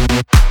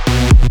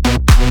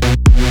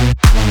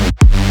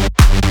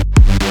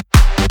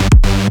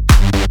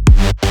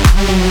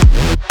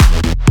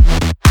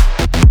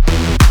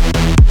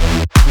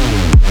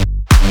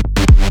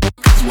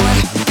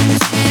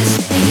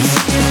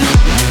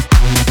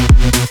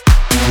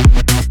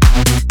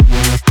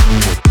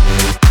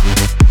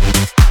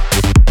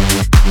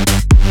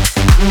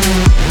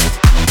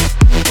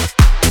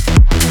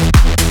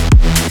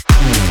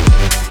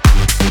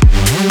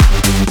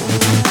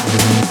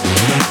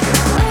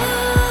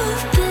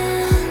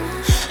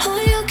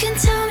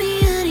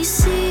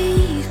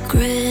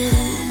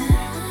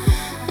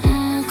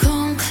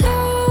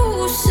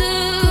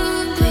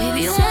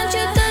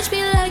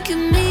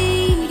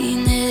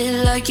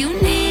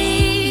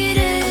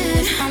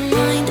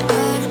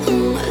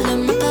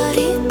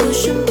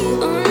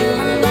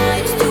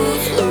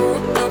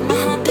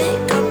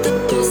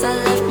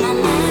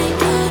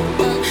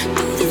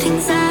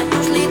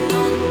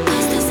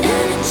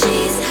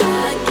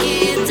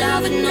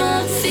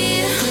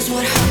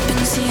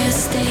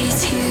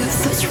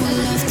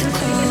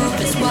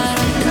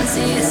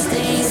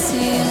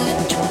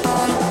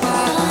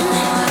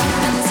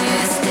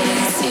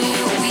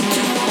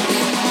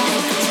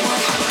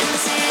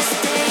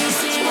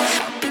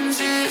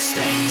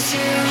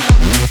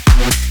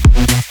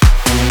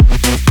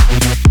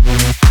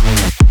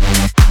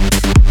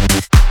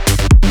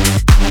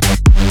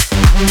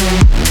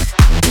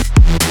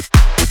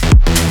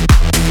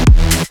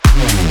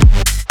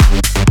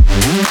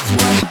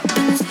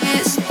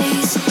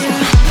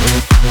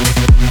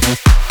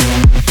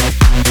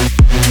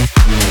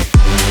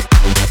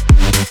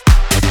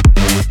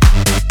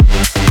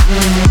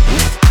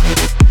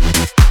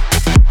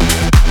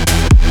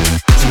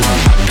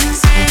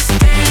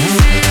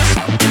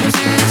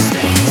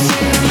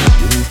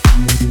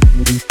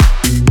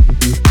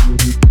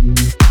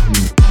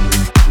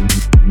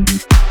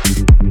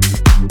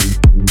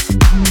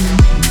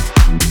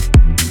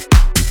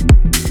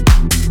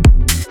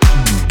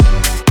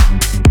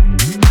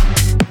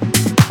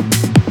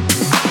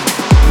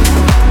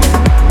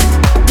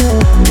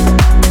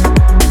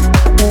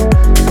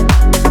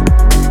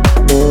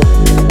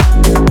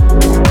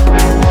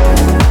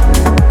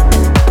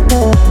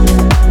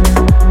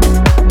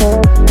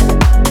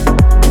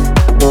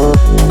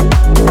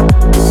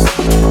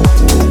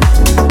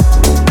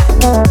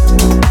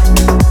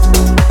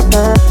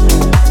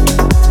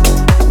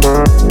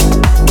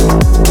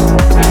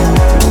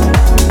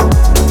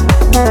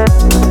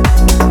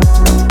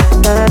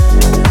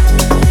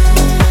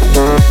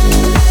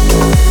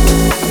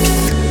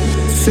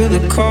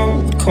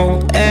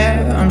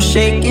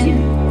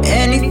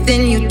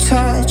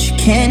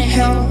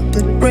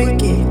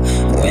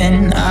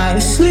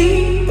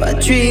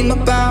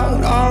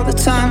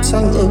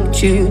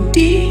 You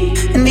deep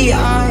in the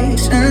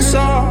eyes and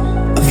saw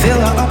a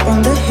villa up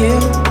on the hill.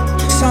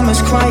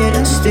 Summer's quiet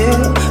and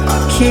still.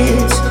 Our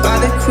kids by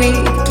the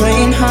creek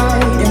playing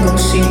hide and go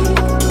seek.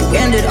 We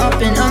ended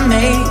up in a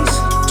maze,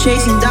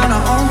 chasing down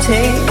our own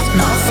taste. And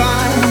our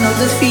final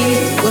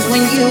defeat was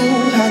when you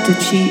had to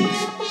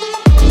cheat.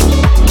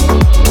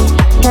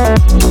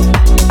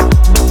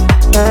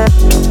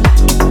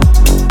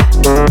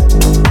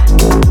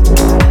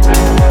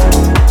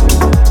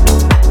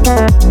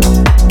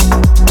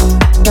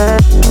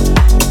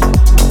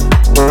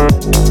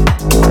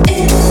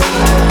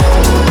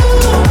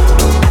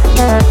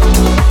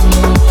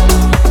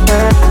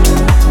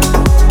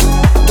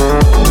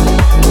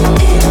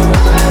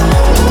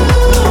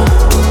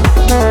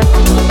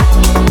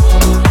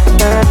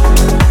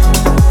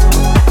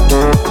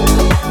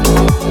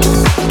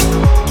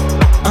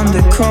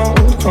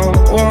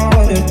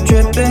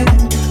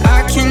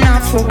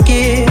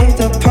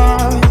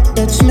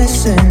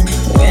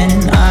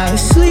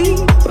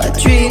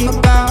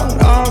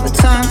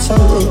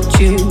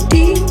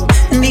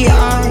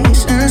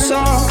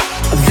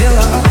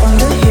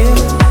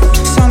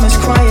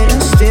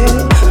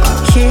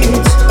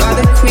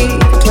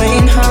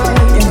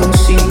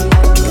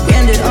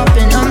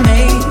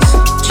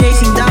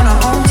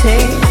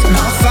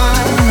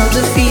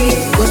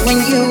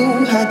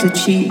 to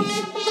cheat.